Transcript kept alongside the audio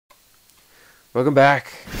Welcome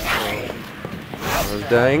back. I was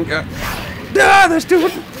dying. Ah, there's two.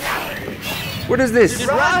 What is this?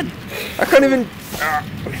 Run! I can't even.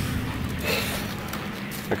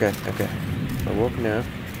 Okay, okay. I'll walk now.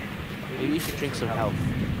 Maybe you should drink some health.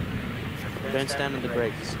 Don't stand on the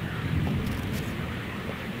grates.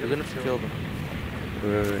 You're gonna have to kill them.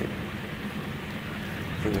 Wait.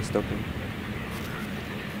 I think I stopped him.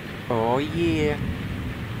 Oh yeah.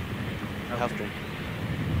 Health drink.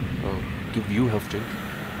 I'll give you health drink.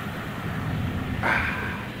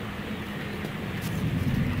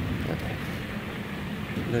 Okay.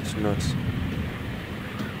 Let's not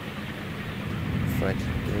fight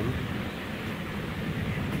him.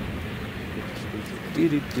 Do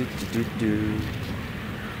do do do do do.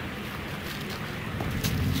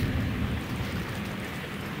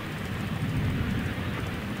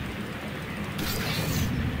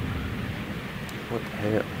 What the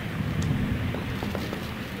hell?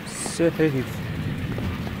 Save.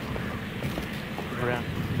 Around.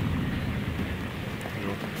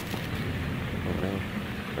 Oh no.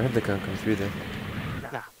 I hope they can't come through there.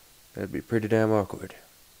 Nah. That'd be pretty damn awkward.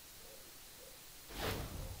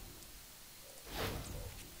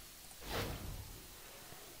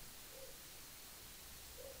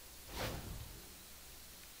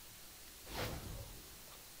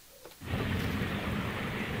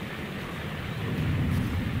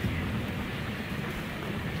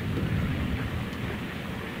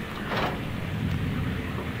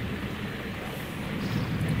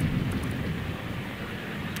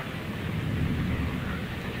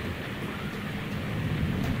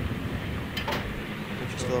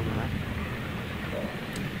 Still over there.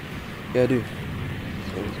 Yeah, I do.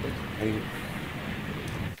 How do you?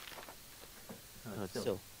 Oh, it's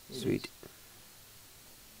still. Sweet.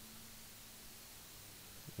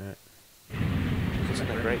 Alright. Isn't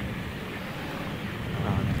that great? Oh,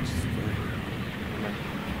 no, it's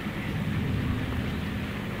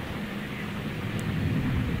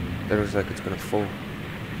That looks like it's gonna fall.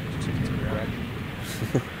 it's red.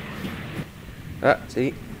 Ah,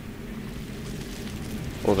 see?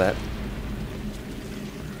 All that.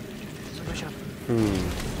 So much up.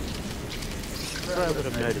 I would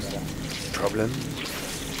have noticed that. Problem.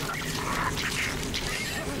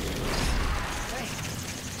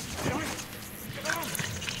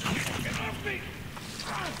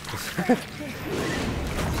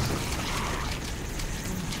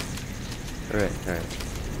 Alright, alright.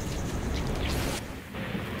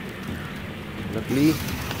 Luckily,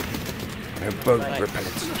 I have bug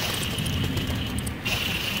repellent.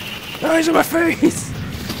 Oh, he's on my face!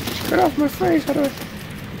 Get off my face! How do I?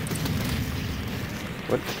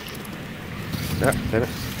 What? Ah, damn it.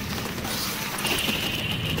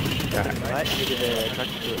 Ah. Right, you did try to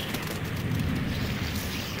do it.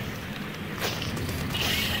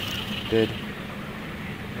 Dead.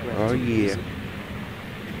 Oh yeah.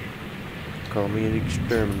 Call me an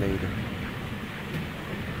exterminator.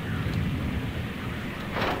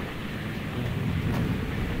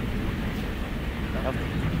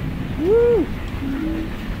 Woo!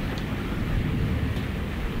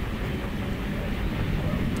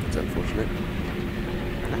 That's unfortunate.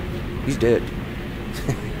 He's dead.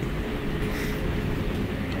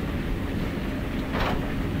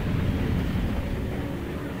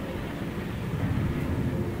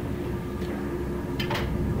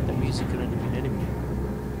 The music could have been an enemy.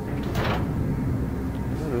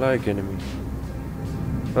 I don't like enemies.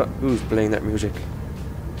 Oh, who's playing that music?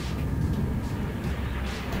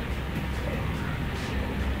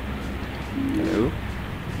 Hello?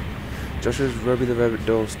 Joshua's Robbie the Rabbit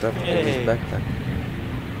doll stuffed in his backpack.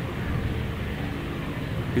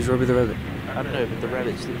 Who's Robbie the Rabbit? I don't know, but the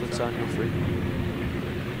rabbits look like sign you're free.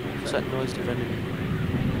 What's that noise defending me?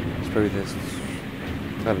 It's probably this.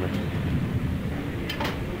 I don't know.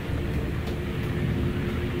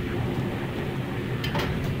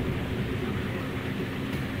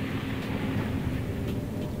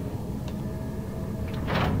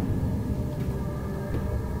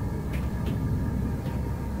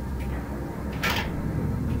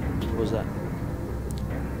 What was that?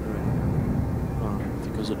 Oh, I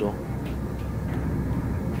think it was a door.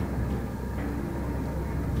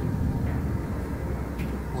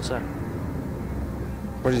 What's that?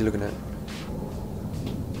 What is he looking at?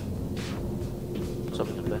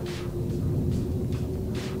 Something up there.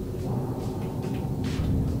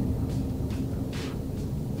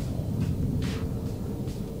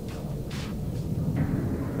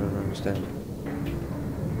 I don't understand.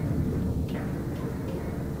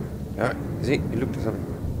 Ah, is he? He looked at something.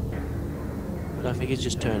 But I think it's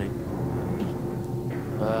just turning.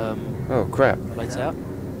 Oh crap. Lights out.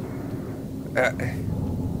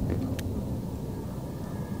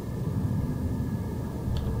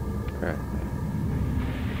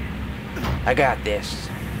 I got this.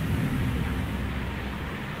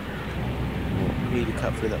 We need to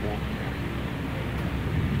cut through that wall.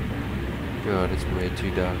 God, it's way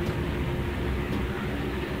too dark.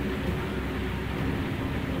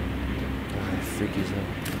 Ah, freaky as hell.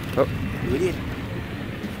 Oh. You idiot.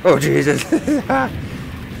 Oh, Jesus. You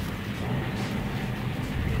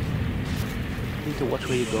need to watch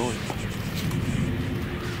where you're going.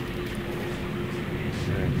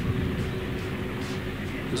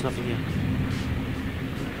 There's nothing here.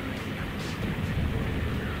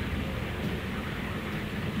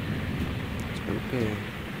 Okay.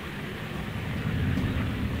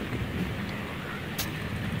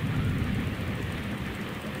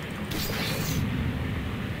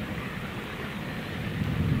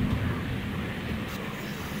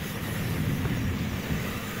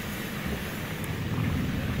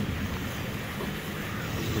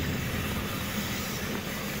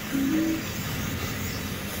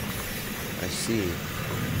 I see.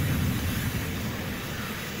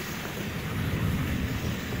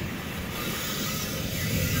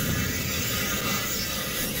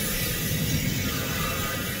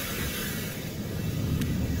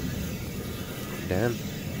 Damn.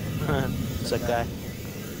 It's that guy.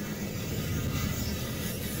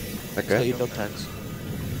 That He's got guy? your dog tags.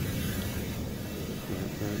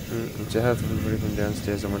 It's a health inventory from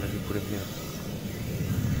downstairs. I wonder if you put it here.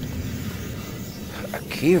 A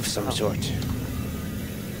key of some sort.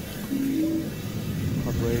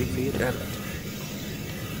 Operating for you. Damn it.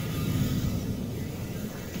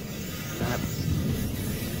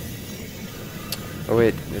 Oh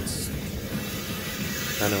wait, it's...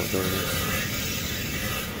 I know what door it is.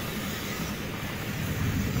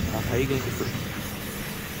 How are you going to get through?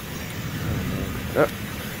 Oh,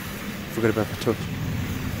 forgot about the touch.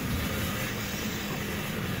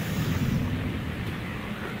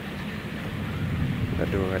 That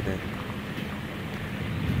door right there.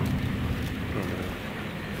 Oh no.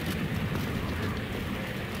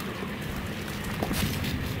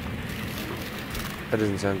 That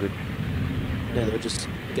doesn't sound good. No, they're just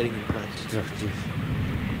getting in place. Oh, jeez.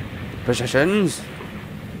 Positions!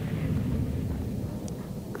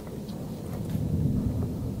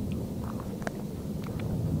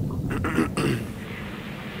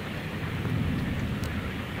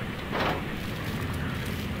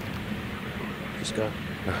 Just go.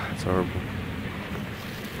 Ah, it's horrible.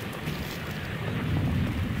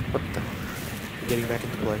 What the? You're getting back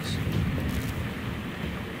into place.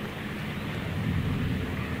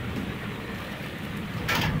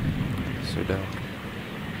 So down.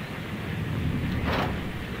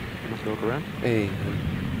 Let's look around. Hey.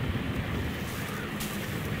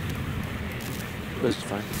 This is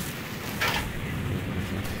fine.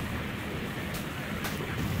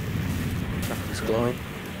 Nothing's glowing.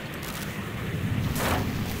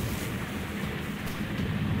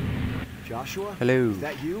 Joshua? Hello. Is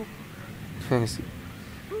that you?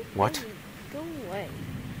 What? Go away.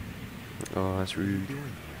 Oh, that's rude.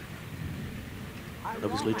 I Obviously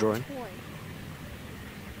want my drawing. toy.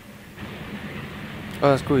 Oh,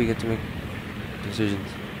 that's cool. You get to make decisions.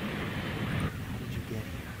 How did you get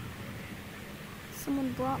here?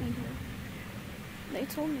 Someone brought me here. They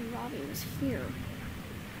told me Robbie was here.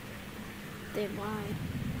 They lied.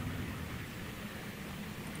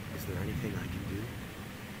 Is there anything I can do?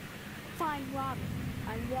 Find Robbie.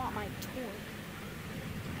 I want my toy.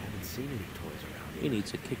 I haven't seen any toys around He here.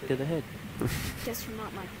 needs a kick to the head. Guess you're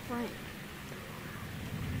not my friend.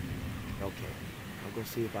 Okay, I'll go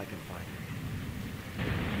see if I can find him.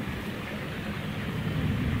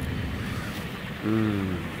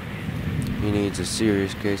 He needs a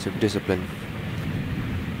serious case of discipline.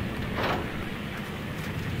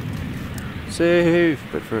 Save,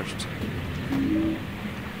 but first.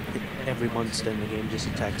 Every monster in the game just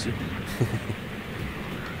attacks you.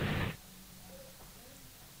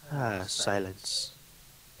 Ah, silence.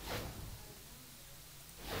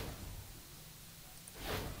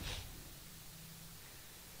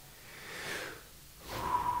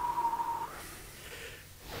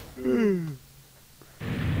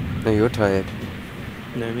 No, you're tired.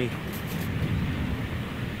 No, me.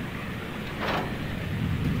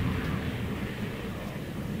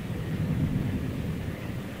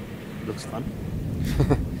 Looks fun.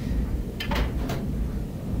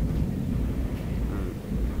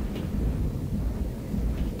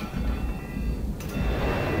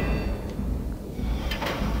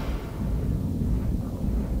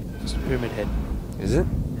 It's a pyramid head. Is it?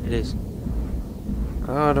 It is.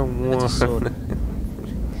 I don't want. It's a sword.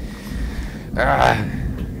 Ah,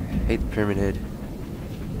 hate the pyramid head.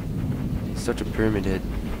 Such a pyramid head.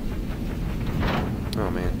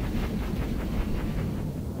 Oh man.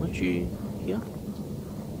 Weren't you here?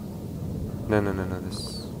 No,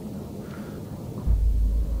 this...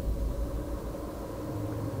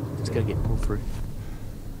 Just gotta get pulled through.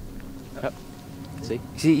 Oh, see?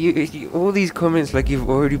 See, all these comments like you've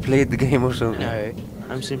already played the game or something. No,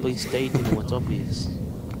 I'm simply stating what's obvious.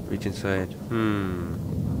 Reach inside.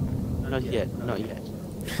 Not yet, not yet.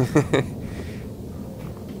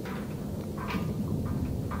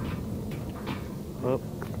 Well,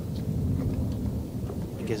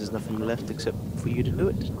 I guess there's nothing left except for you to do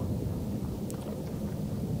it.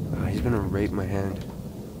 Oh, he's gonna rape my hand.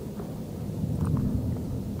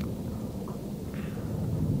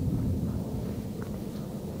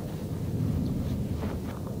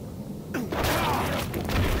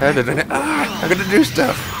 How did I... I gotta do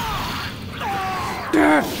stuff!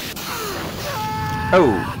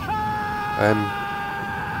 Oh! I'm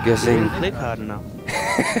guessing... Didn't click hard enough.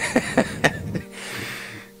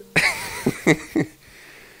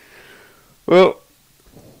 Well,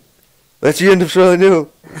 that's the end of Silent Hill.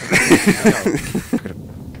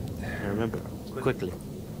 Now remember, quickly.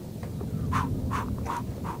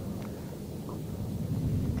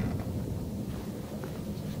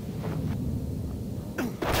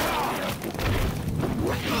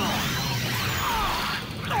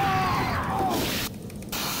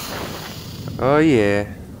 Oh yeah.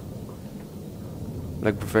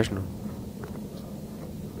 Like professional.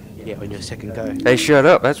 Yeah, on your second go. Hey, shut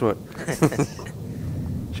up, that's what.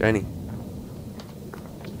 Shiny.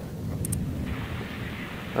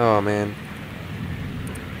 Oh man.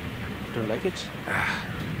 Don't like it?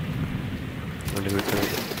 Wonder who it's gonna...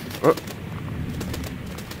 Oh!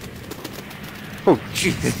 Oh,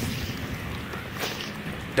 Jesus!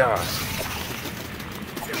 Duh.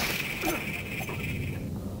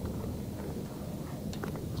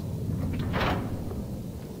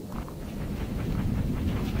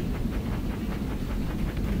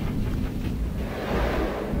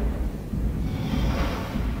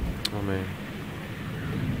 Oh man.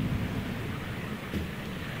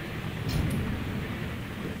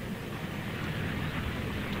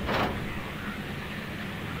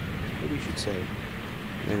 Maybe you should say.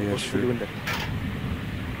 Maybe I What's through the should. window?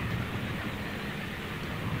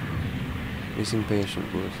 Missing patient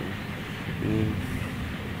person.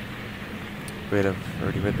 Wait, I've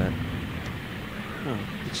already read that. Oh,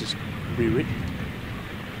 it's just rewritten.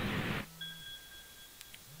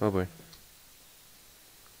 Oh boy.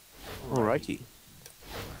 Alrighty.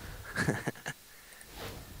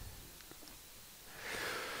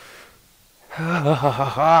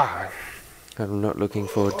 I'm not looking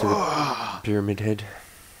forward to the pyramid head.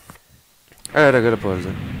 Alright, I gotta pause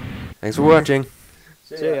then. Thanks for watching.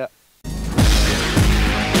 See ya.